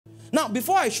Now,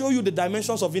 before I show you the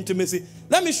dimensions of intimacy,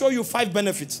 let me show you 5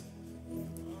 benefits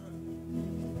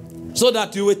so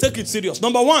that you will take it serious.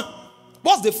 Number 1,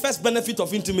 what's the first benefit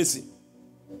of intimacy?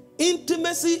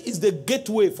 Intimacy is the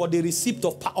gateway for the receipt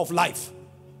of life.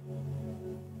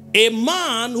 A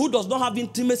man who does not have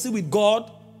intimacy with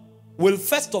God will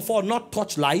first of all not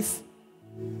touch life.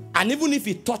 And even if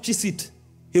he touches it,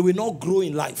 he will not grow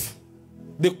in life.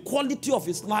 The quality of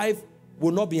his life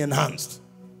will not be enhanced.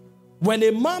 When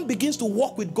a man begins to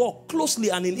walk with God closely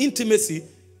and in intimacy,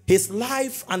 his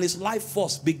life and his life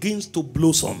force begins to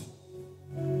blossom.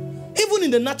 Even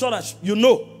in the natural, you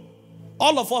know,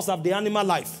 all of us have the animal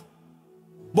life.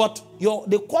 But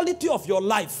the quality of your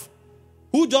life,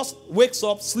 who just wakes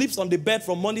up, sleeps on the bed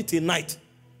from morning till night,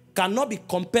 cannot be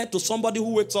compared to somebody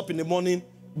who wakes up in the morning,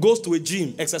 goes to a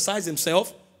gym, exercises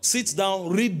himself, sits down,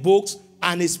 read books,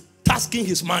 and is tasking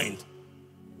his mind.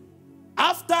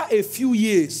 After a few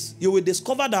years, you will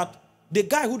discover that the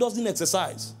guy who doesn't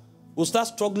exercise will start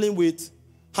struggling with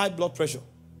high blood pressure.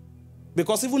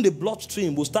 Because even the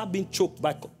bloodstream will start being choked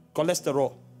by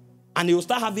cholesterol. And he will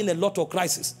start having a lot of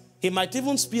crises. He might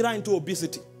even spiral into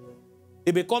obesity.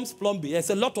 He becomes plumpy.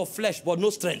 There's a lot of flesh, but no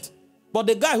strength. But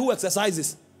the guy who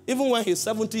exercises, even when he's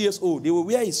 70 years old, he will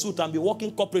wear his suit and be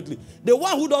walking corporately. The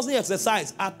one who doesn't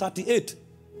exercise at 38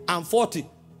 and 40,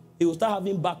 he will start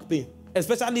having back pain.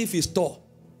 Especially if he's tall.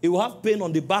 He will have pain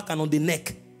on the back and on the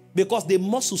neck. Because the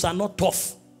muscles are not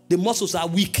tough. The muscles are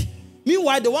weak.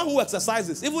 Meanwhile, the one who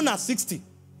exercises, even at 60,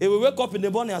 he will wake up in the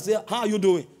morning and say, how are you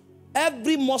doing?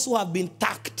 Every muscle has been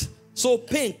tacked, so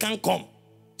pain can't come.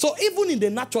 So even in the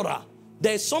natural,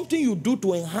 there is something you do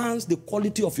to enhance the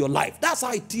quality of your life. That's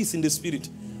how it is in the spirit.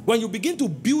 When you begin to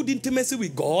build intimacy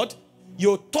with God,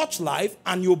 you touch life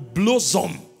and you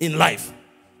blossom in life.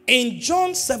 In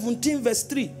John 17 verse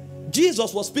 3,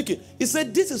 Jesus was speaking. He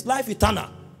said, this is life eternal,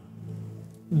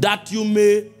 that you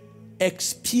may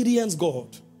experience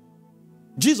God.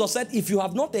 Jesus said, if you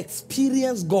have not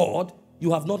experienced God,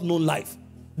 you have not known life.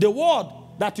 The word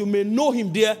that you may know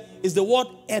him there is the word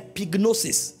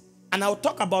epignosis. And I'll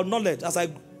talk about knowledge as I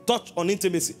touch on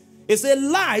intimacy. It's a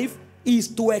life is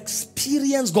to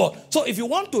experience God. So if you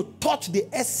want to touch the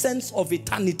essence of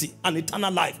eternity and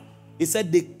eternal life, he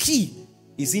said the key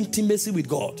is intimacy with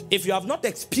God. If you have not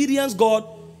experienced God,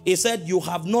 he said you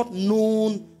have not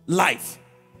known life.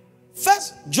 1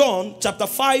 John chapter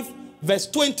 5 verse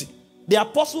 20. The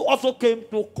apostle also came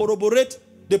to corroborate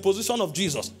the position of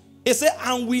Jesus. He said,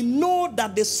 and we know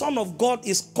that the Son of God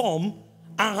is come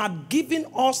and had given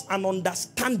us an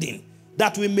understanding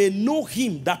that we may know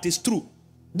him that is true.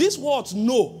 These words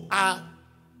know are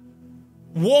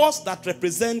words that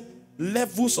represent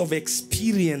levels of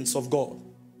experience of God.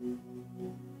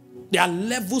 They are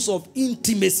levels of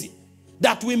intimacy.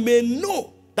 That we may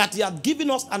know that he had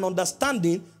given us an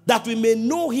understanding that we may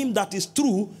know him that is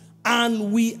true,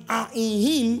 and we are in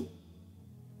him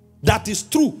that is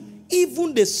true.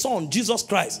 Even the Son, Jesus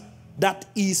Christ, that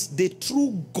is the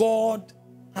true God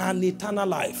and eternal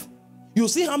life. You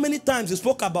see how many times he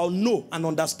spoke about know and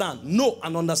understand. Know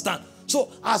and understand.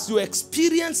 So as you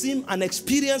experience him and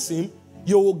experience him,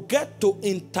 you will get to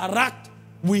interact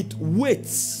with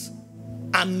weights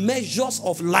and measures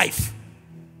of life.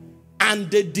 And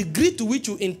the degree to which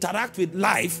you interact with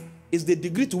life is the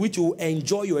degree to which you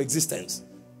enjoy your existence.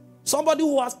 Somebody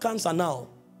who has cancer now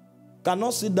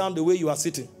cannot sit down the way you are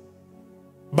sitting.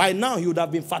 By now, he would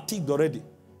have been fatigued already.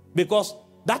 Because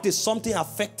that is something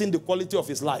affecting the quality of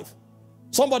his life.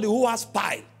 Somebody who has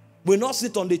pie will not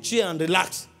sit on the chair and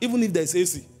relax, even if there is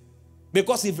AC.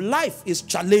 Because if life is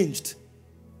challenged,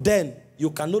 then you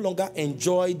can no longer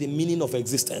enjoy the meaning of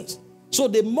existence. So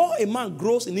the more a man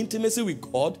grows in intimacy with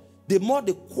God, the more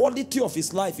the quality of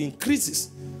his life increases.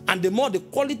 And the more the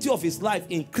quality of his life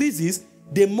increases,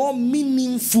 the more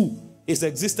meaningful his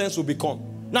existence will become.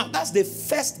 Now, that's the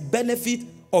first benefit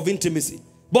of intimacy.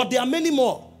 But there are many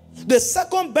more. The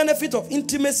second benefit of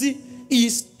intimacy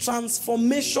is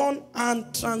transformation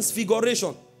and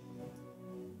transfiguration.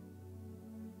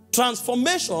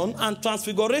 Transformation and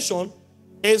transfiguration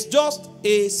is just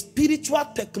a spiritual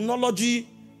technology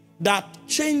that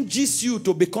changes you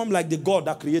to become like the God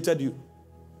that created you.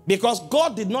 Because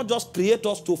God did not just create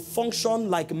us to function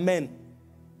like men.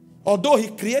 Although he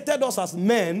created us as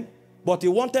men, but he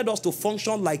wanted us to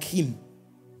function like him.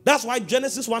 That's why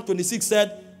Genesis 1:26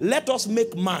 said, let us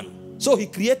make man. So he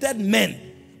created men.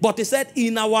 But he said,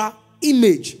 in our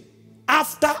image,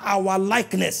 after our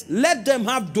likeness, let them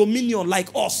have dominion like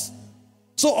us.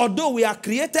 So although we are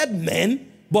created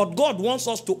men, but God wants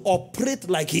us to operate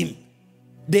like him.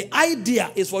 The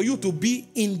idea is for you to be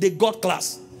in the God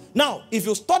class. Now, if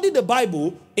you study the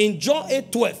Bible, in John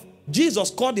 8:12,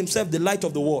 Jesus called himself the light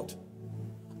of the world.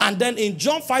 And then in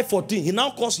John 5:14, he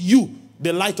now calls you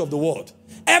the light of the world.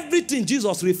 Everything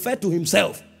Jesus referred to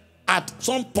himself, at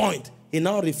some point, he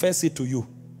now refers it to you.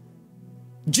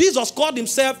 Jesus called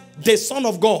himself the Son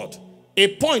of God.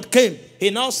 A point came, he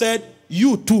now said,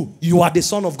 you too, you are the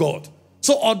Son of God.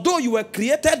 So although you were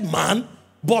created man,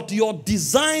 but your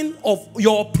design of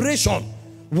your operation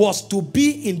was to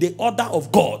be in the order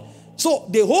of God. So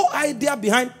the whole idea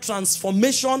behind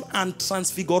transformation and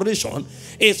transfiguration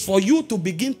is for you to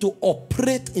begin to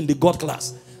operate in the God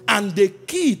class. And the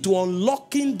key to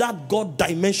unlocking that God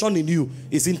dimension in you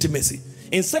is intimacy.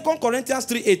 In 2 Corinthians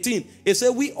 3:18, it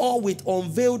says, we all with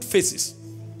unveiled faces,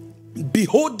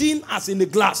 beholding as in a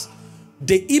glass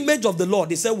the image of the Lord.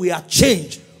 They said we are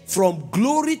changed from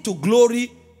glory to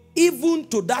glory, even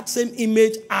to that same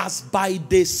image as by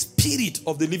the Spirit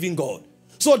of the living God.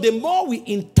 So the more we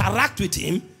interact with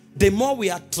him, the more we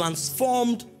are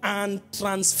transformed and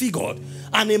transfigured.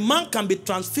 And a man can be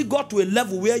transfigured to a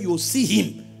level where you see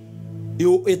him.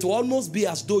 It will almost be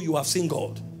as though you have seen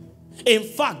God. In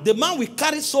fact, the man will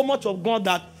carry so much of God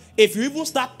that if you even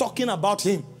start talking about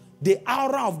him, the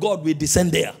aura of God will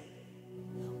descend there.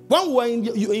 When we were in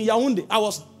Yaoundé, I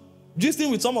was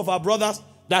gisting with some of our brothers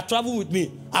that traveled with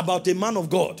me about a man of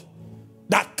God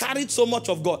that carried so much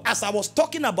of God. As I was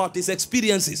talking about his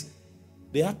experiences,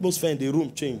 the atmosphere in the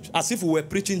room changed, as if we were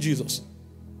preaching Jesus.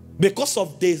 Because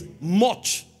of the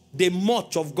much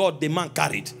of God the man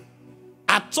carried.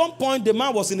 At some point, the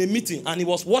man was in a meeting and he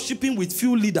was worshiping with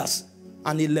few leaders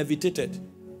and he levitated.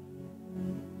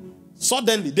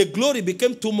 Suddenly, the glory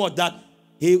became too much that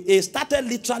he started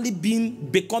literally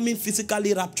becoming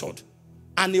physically raptured.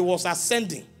 And he was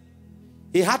ascending.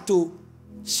 He had to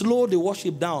slow the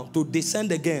worship down to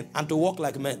descend again and to walk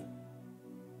like men.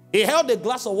 He held a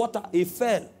glass of water, he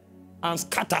fell and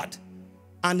scattered.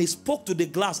 And he spoke to the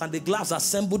glass and the glass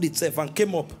assembled itself and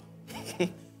came up.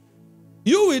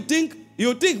 You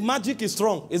think magic is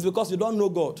strong. It's because you don't know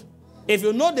God. If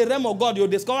you know the realm of God, you'll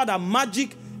discover that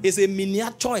magic is a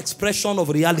miniature expression of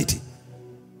reality.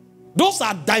 Those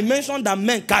are dimensions that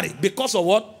men carry because of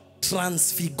what?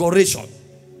 Transfiguration.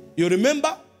 You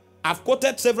remember? I've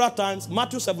quoted several times,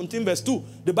 Matthew 17 verse 2.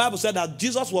 The Bible said that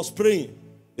Jesus was praying.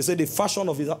 He said the fashion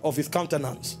of his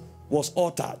countenance was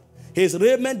altered. His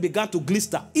raiment began to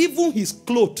glister. Even his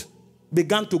clothes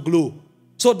began to glow.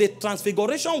 So the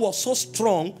transfiguration was so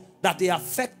strong that it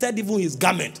affected even his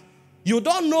garment. You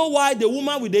don't know why the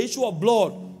woman with the issue of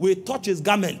blood will touch his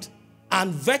garment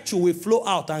and virtue will flow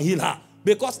out and heal her.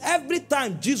 Because every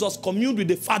time Jesus communed with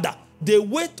the Father, the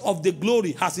weight of the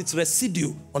glory has its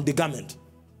residue on the garment.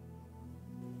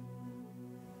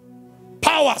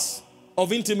 Powers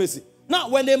of intimacy. Now,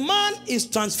 when a man is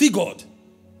transfigured,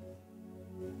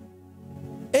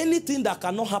 anything that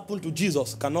cannot happen to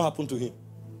Jesus cannot happen to him.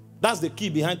 That's the key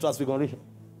behind transfiguration.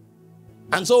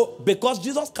 And so, because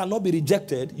Jesus cannot be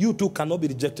rejected, you too cannot be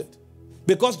rejected.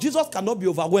 Because Jesus cannot be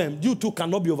overwhelmed, you too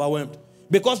cannot be overwhelmed.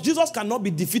 Because Jesus cannot be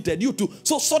defeated, you too.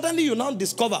 So suddenly you now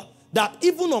discover that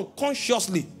even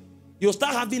unconsciously, you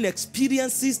start having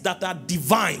experiences that are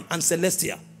divine and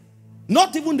celestial.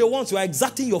 Not even the ones you are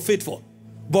exerting your faith for,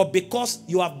 but because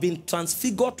you have been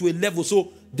transfigured to a level,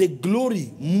 so the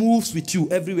glory moves with you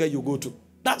everywhere you go to.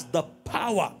 That's the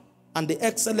power and the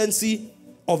excellency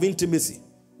of intimacy.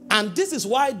 And this is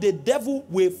why the devil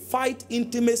will fight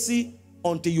intimacy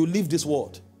until you leave this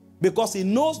world. Because he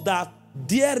knows that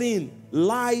therein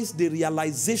lies the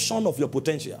realization of your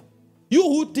potential. You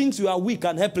who thinks you are weak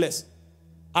and helpless,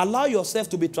 allow yourself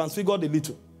to be transfigured a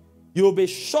little. You will be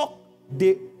shocked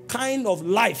the kind of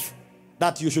life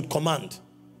that you should command.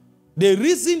 The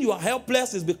reason you are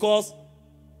helpless is because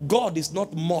God is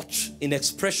not much in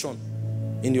expression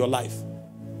in your life.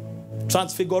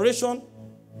 Transfiguration,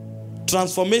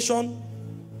 transformation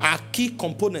are key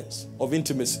components of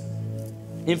intimacy.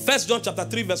 In 1 John chapter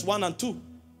 3 verse 1 and 2,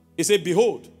 it says,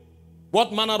 behold,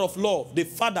 what manner of love the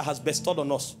Father has bestowed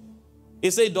on us.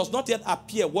 It says, it does not yet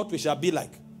appear what we shall be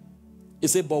like. It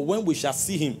says, but when we shall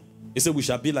see him, it says we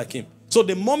shall be like him. So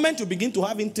the moment you begin to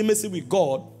have intimacy with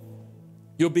God,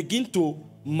 you begin to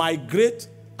migrate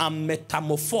and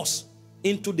metamorphose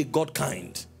into the God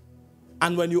kind.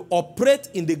 And when you operate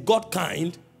in the God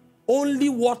kind, only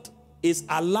what is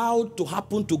allowed to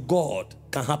happen to God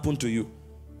can happen to you.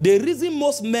 The reason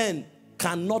most men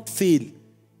cannot fail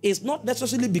is not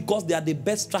necessarily because they are the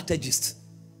best strategists.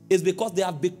 It's because they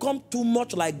have become too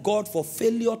much like God for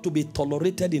failure to be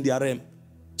tolerated in their realm.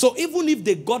 So even if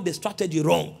they got the strategy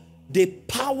wrong, the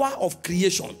power of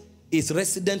creation is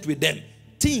resident with them.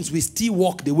 Things will still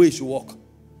work the way it should work.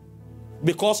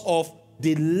 Because of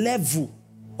the level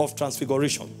of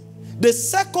transfiguration. The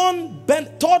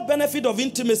third benefit of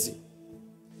intimacy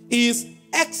is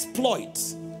exploit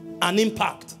and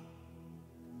impact.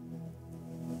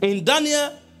 In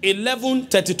Daniel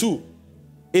 11:32,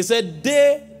 it said,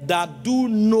 they that do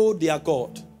know their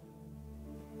God.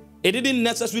 It didn't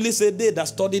necessarily say they that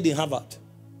studied in Harvard.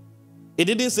 It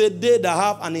didn't say they that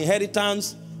have an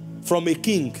inheritance from a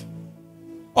king.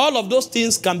 All of those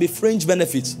things can be fringe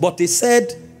benefits. But it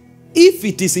said, if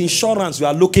it is insurance you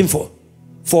are looking for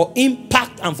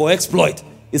impact and for exploit,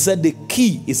 it said the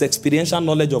key is experiential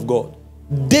knowledge of God.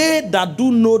 They that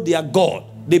do know their God,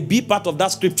 the B part of that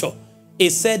scripture, it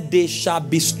said they shall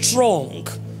be strong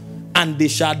and they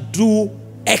shall do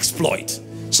exploit.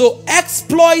 So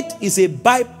exploit is a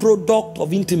byproduct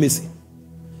of intimacy.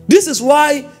 This is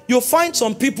why you find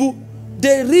some people,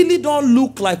 they really don't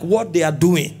look like what they are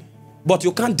doing, but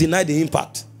you can't deny the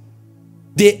impact.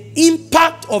 The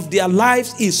impact of their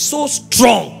lives is so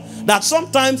strong that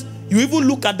sometimes you even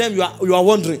look at them, you are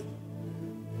wondering.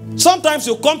 Sometimes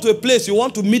you come to a place, you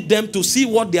want to meet them to see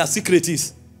what their secret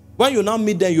is. When you now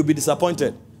meet them, you'll be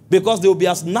disappointed because they will be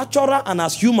as natural and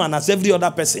as human as every other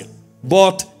person.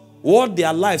 But what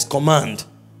their lives command,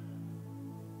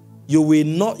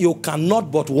 you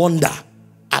cannot but wonder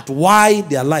at why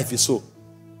their life is so.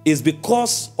 It's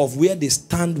because of where they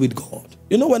stand with God.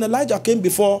 You know, when Elijah came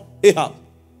before Ahab,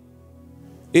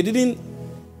 he didn't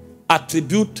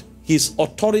attribute his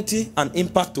authority and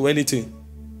impact to anything.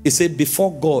 He said,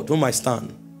 before God whom I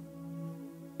stand,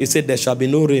 he said, there shall be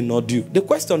no rain nor dew. The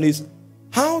question is,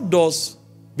 how does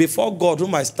before God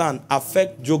whom I stand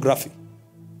affect geography?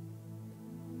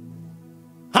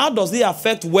 How does it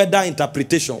affect weather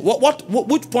interpretation?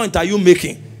 Which point are you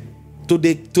making? To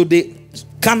the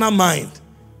carnal mind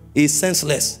is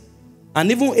senseless.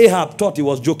 And even Ahab thought he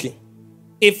was joking.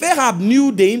 If Ahab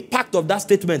knew the impact of that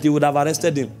statement, he would have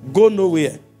arrested him. Go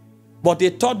nowhere. But he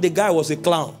thought the guy was a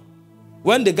clown.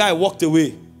 When the guy walked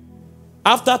away,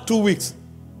 after 2 weeks,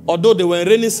 although they were in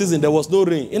rainy season, there was no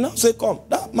rain. He now said, come,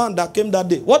 that man that came that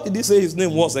day, what did he say his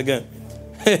name was again?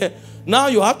 Now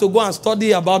you have to go and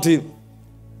study about him.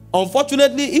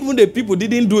 Unfortunately, even the people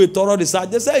didn't do a thorough research.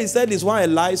 They said he said it's one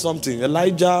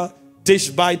Elijah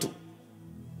Tishbite.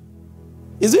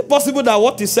 Is it possible that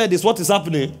what he said is what is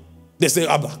happening? They say,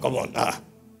 Abba, come on.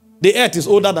 The earth is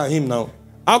older than him now.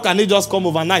 How can he just come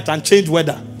overnight and change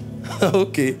weather?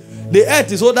 Okay. The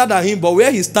earth is older than him, but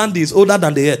where he stands is older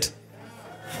than the earth.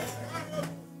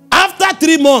 After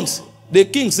 3 months, the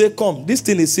king said, come, this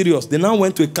thing is serious. They now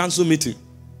went to a council meeting.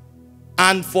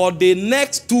 And for the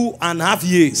next 2.5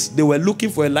 years, they were looking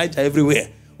for Elijah everywhere.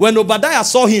 When Obadiah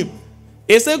saw him,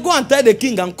 he said, go and tell the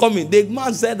king I'm coming. The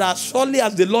man said, as surely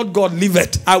as the Lord God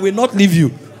liveth, I will not leave you.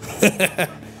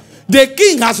 The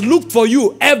king has looked for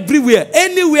you everywhere.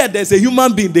 Anywhere there's a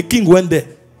human being, the king went there.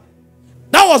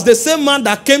 That was the same man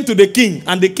that came to the king,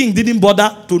 and the king didn't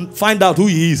bother to find out who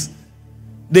he is.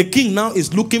 The king now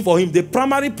is looking for him. The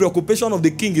primary preoccupation of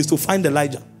the king is to find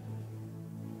Elijah.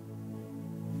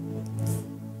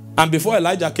 And before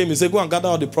Elijah came, he said, go and gather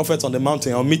all the prophets on the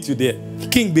mountain. I'll meet you there.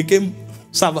 King became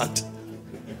servant.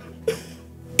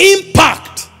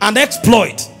 Impact and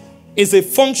exploit is a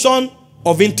function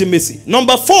of intimacy.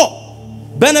 Number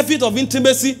 4, benefit of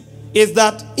intimacy is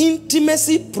that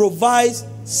intimacy provides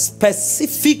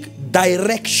specific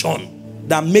direction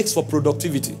that makes for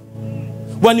productivity.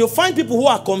 When you find people who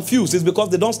are confused, it's because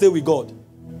they don't stay with God.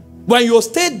 When you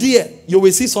stay there, you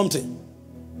will see something.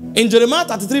 In Jeremiah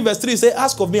 33 verse 3, it says,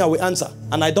 ask of me, I will answer.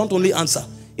 And I don't only answer.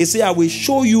 It says, I will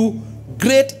show you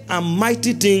great and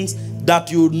mighty things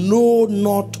that you know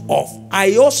not of.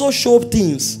 I also show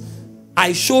things.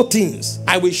 I show things.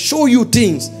 I will show you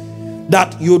things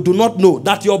that you do not know,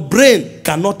 that your brain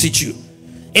cannot teach you.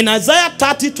 In Isaiah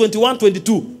 30, 21,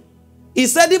 22, he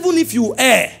said, even if you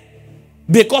err,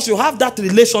 because you have that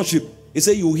relationship, he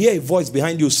said, you hear a voice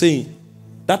behind you saying,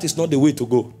 that is not the way to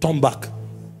go. Turn back.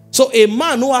 So a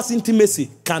man who has intimacy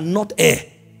cannot err.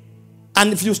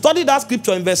 And if you study that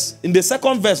scripture in the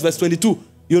second verse, verse 22,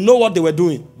 you know what they were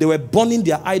doing. They were burning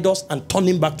their idols and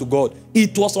turning back to God.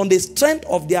 It was on the strength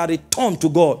of their return to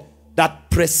God that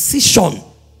precision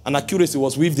and accuracy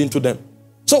was weaved into them.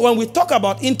 So when we talk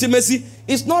about intimacy,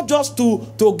 it's not just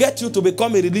to get you to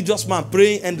become a religious man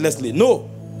praying endlessly. No.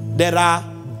 There are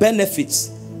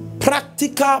benefits,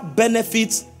 practical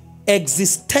benefits,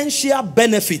 existential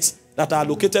benefits that are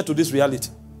allocated to this reality.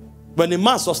 When a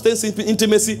man sustains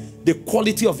intimacy, the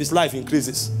quality of his life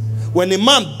increases. When a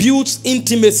man builds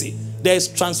intimacy, there is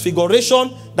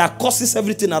transfiguration that causes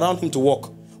everything around him to work.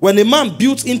 When a man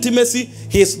builds intimacy,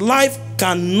 his life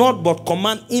cannot but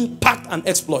command impact and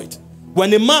exploit.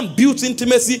 When a man builds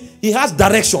intimacy, he has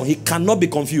direction. He cannot be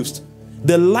confused.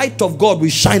 the light of God will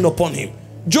shine upon him.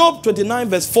 Job 29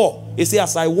 verse 4, he says,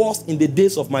 as I was in the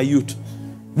days of my youth,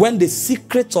 when the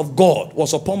secret of God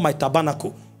was upon my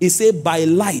tabernacle, he said, by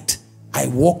light I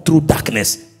walk through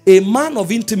darkness. A man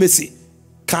of intimacy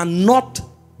cannot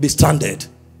be stranded.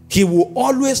 He will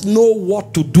always know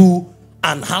what to do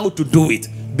and how to do it,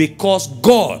 because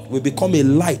God will become a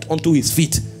light unto his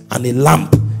feet and a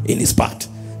lamp in his path.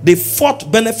 The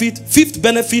fifth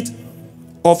benefit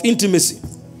of intimacy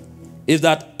is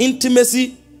that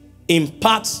intimacy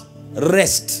imparts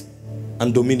rest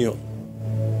and dominion.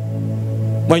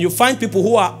 When you find people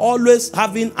who are always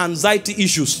having anxiety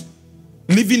issues,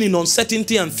 living in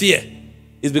uncertainty and fear,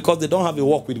 it's because they don't have a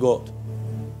walk with God.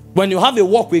 When you have a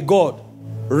walk with God,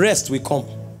 rest will come.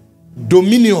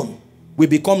 Dominion will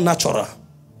become natural.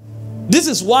 This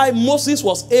is why Moses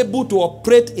was able to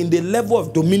operate in the level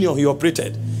of dominion he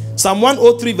operated. Psalm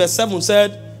 103 verse 7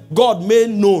 said, God made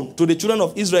known to the children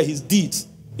of Israel his deeds.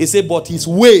 He said, but his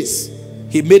ways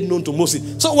he made known to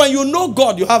Moses. So when you know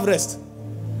God, you have rest.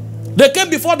 They came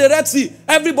before the Red Sea.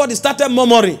 Everybody started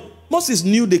murmuring. Moses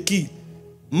knew the key.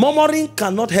 Murmuring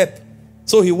cannot help.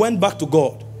 So he went back to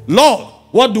God. Lord,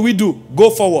 what do we do? Go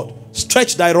forward.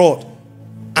 Stretch thy rod.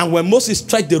 And when Moses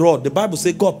stretched the rod, the Bible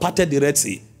says God parted the Red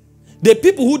Sea. The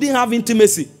people who didn't have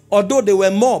intimacy, although they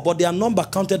were more, but their number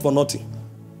counted for nothing.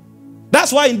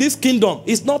 That's why in this kingdom,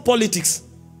 it's not politics.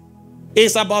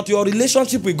 It's about your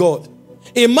relationship with God.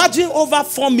 Imagine over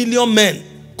 4 million men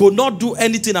could not do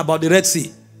anything about the Red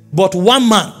Sea. But one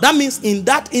man, that means in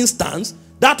that instance,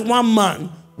 that one man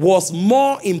was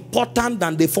more important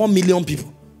than the 4 million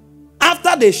people.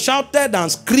 After they shouted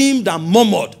and screamed and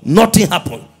murmured, nothing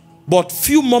happened. But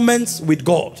few moments with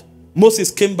God,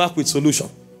 Moses came back with solution.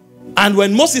 And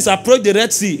when Moses approached the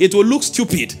Red Sea, it will look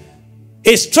stupid.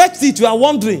 He stretched it, you are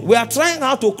wondering, we are trying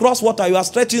how to cross water, you are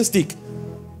stretching stick.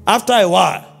 After a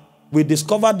while, we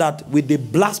discovered that with the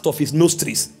blast of his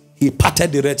nostrils, he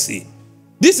parted the Red Sea.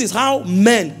 This is how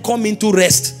men come into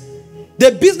rest.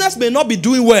 The business may not be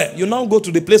doing well. You now go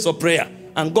to the place of prayer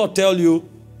and God tell you,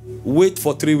 wait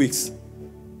for 3 weeks.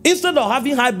 Instead of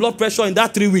having high blood pressure in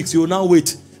that 3 weeks, you will now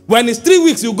wait. When it's 3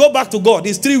 weeks, you go back to God.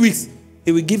 It's 3 weeks.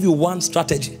 He will give you one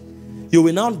strategy. You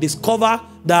will now discover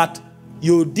that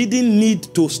you didn't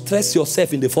need to stress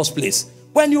yourself in the first place.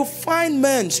 When you find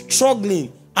men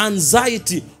struggling,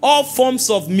 anxiety, all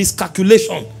forms of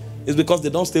miscalculation, it's because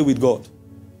they don't stay with God.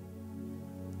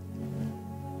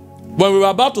 When we were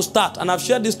about to start, and I've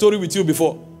shared this story with you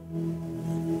before.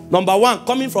 Number one,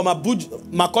 coming from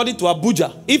Makurdi to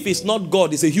Abuja, if it's not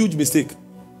God, it's a huge mistake.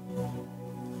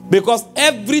 Because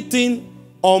everything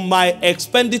on my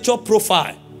expenditure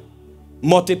profile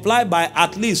multiplied by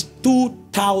at least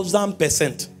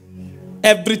 2,000%.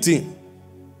 Everything.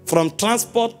 From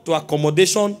transport to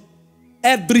accommodation,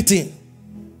 everything.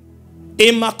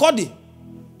 In Makurdi,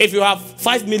 if you have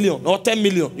 5 million or 10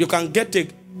 million, you can get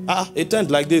a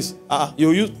tent like this.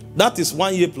 You use that is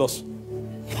 1 year plus.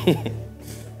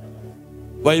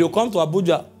 When you come to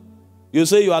Abuja, you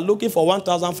say you are looking for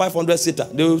 1,500 seater.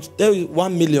 They will tell you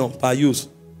 1 million per use.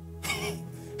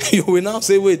 You will now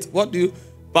say, wait, what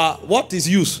is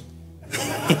use?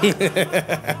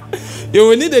 You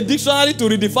will need a dictionary to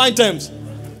redefine terms.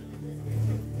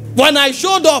 When I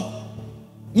showed up,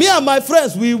 me and my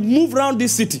friends, we moved around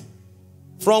this city.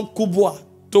 From Kubwa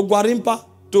to Gwarimpa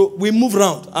we move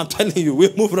around. I'm telling you,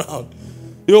 we move around.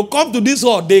 You come to this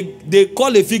hall, they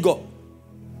call a figure.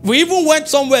 We even went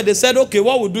somewhere, they said, okay,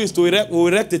 what we'll do is to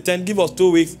erect a tent, give us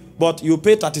 2 weeks, but you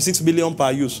pay 36 million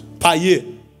per year.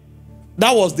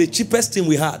 That was the cheapest thing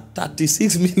we had,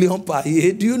 36 million per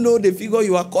year. Do you know the figure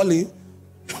you are calling?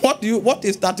 What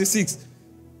is 36?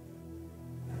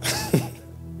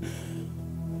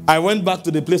 I went back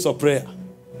to the place of prayer.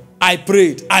 I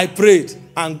prayed,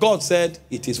 and God said,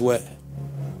 it is well.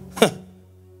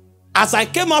 As I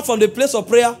came out from the place of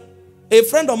prayer, a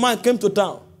friend of mine came to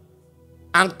town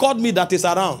and called me that is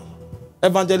around,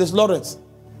 Evangelist Lawrence.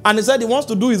 And he said he wants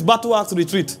to do his battle axe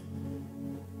retreat.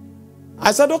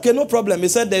 I said, okay, no problem. He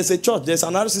said there's a church, there's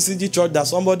an RCCG church that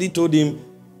somebody told him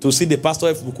to see the pastor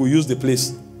if we could use the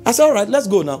place. I said, all right, let's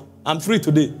go now. I'm free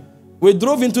today. We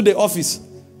drove into the office.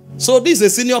 So this is a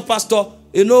senior pastor,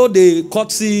 you know, the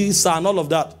courtesies and all of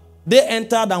that. They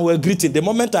entered and were greeting. The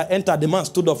moment I entered, the man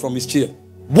stood up from his chair.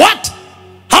 What?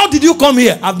 How did you come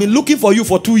here? I've been looking for you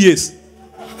for 2 years.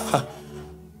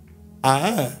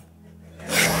 I'm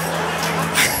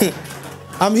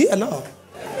here now.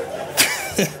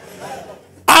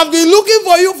 I've been looking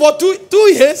for you for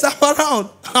two years. I'm around.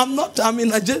 I'm in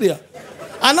Nigeria.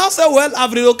 And I said, well,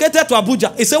 I've relocated to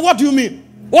Abuja. He said, what do you mean?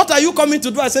 What are you coming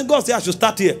to do? I said, God said I should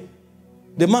start here.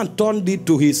 The man turned it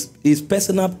to his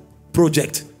personal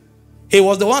project. He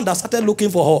was the one that started looking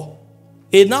for her.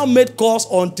 He now made calls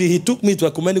until he took me to a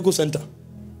ecumenical center.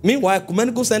 Meanwhile,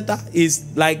 ecumenical center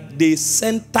is like the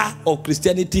center of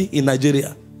Christianity in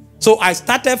Nigeria. So I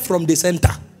started from the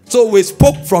center. So we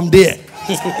spoke from there.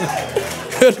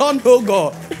 You don't know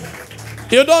God.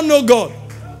 You don't know God.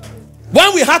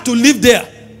 When we had to live there,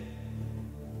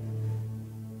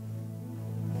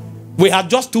 we had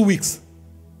just 2 weeks.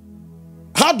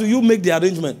 How do you make the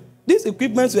arrangement? These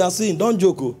equipments we are seeing, don't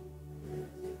joke. Oh.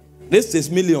 This is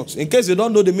millions. In case you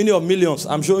don't know the meaning of millions,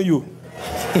 I'm showing you.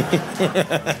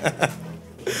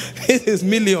 This is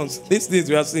millions. These things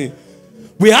we are seeing.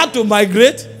 We had to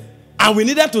migrate and we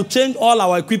needed to change all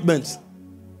our equipment.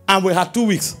 And we had 2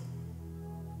 weeks.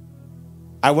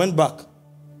 I went back.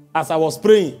 As I was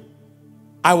praying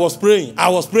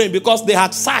because they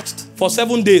had searched for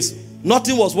 7 days.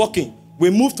 Nothing was working. We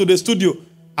moved to the studio.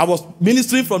 I was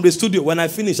ministering from the studio. When I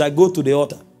finished, I go to the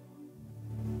altar.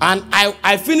 And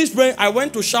I finished praying. I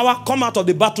went to shower, come out of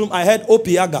the bathroom. I heard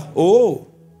Opiaga. Oh.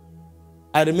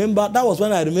 I remember, that was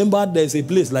when I remembered there's a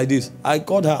place like this. I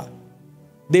called her.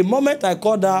 The moment I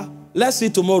called her, let's see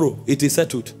tomorrow, it is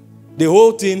settled. The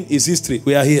whole thing is history.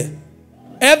 We are here.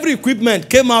 Every equipment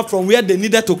came out from where they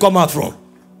needed to come out from.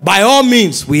 By all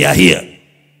means, we are here.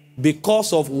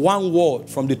 Because of one word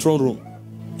from the throne room.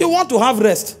 You want to have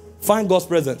rest, find God's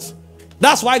presence.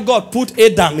 That's why God put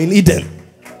Adam in Eden.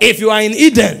 If you are in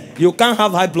Eden, you can't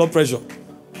have high blood pressure.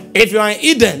 If you are in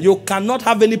Eden, you cannot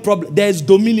have any problem. There is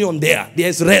dominion there. There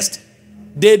is rest.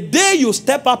 The day you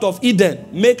step out of Eden,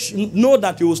 know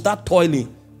that you will start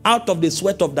toiling. Out of the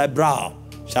sweat of thy brow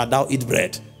shalt thou eat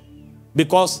bread.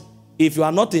 Because if you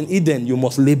are not in Eden, you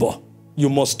must labor. You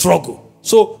must struggle.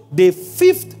 So the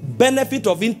fifth benefit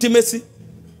of intimacy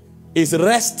is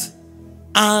rest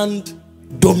and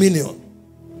dominion.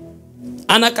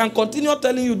 And I can continue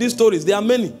telling you these stories. There are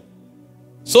many.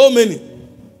 So many.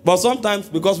 But sometimes,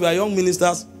 because we are young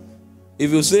ministers,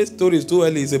 if you say stories too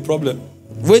early, it's a problem.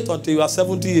 Wait until you are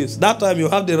 70 years. That time you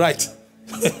have the right.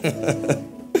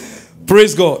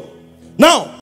 Praise God. Now,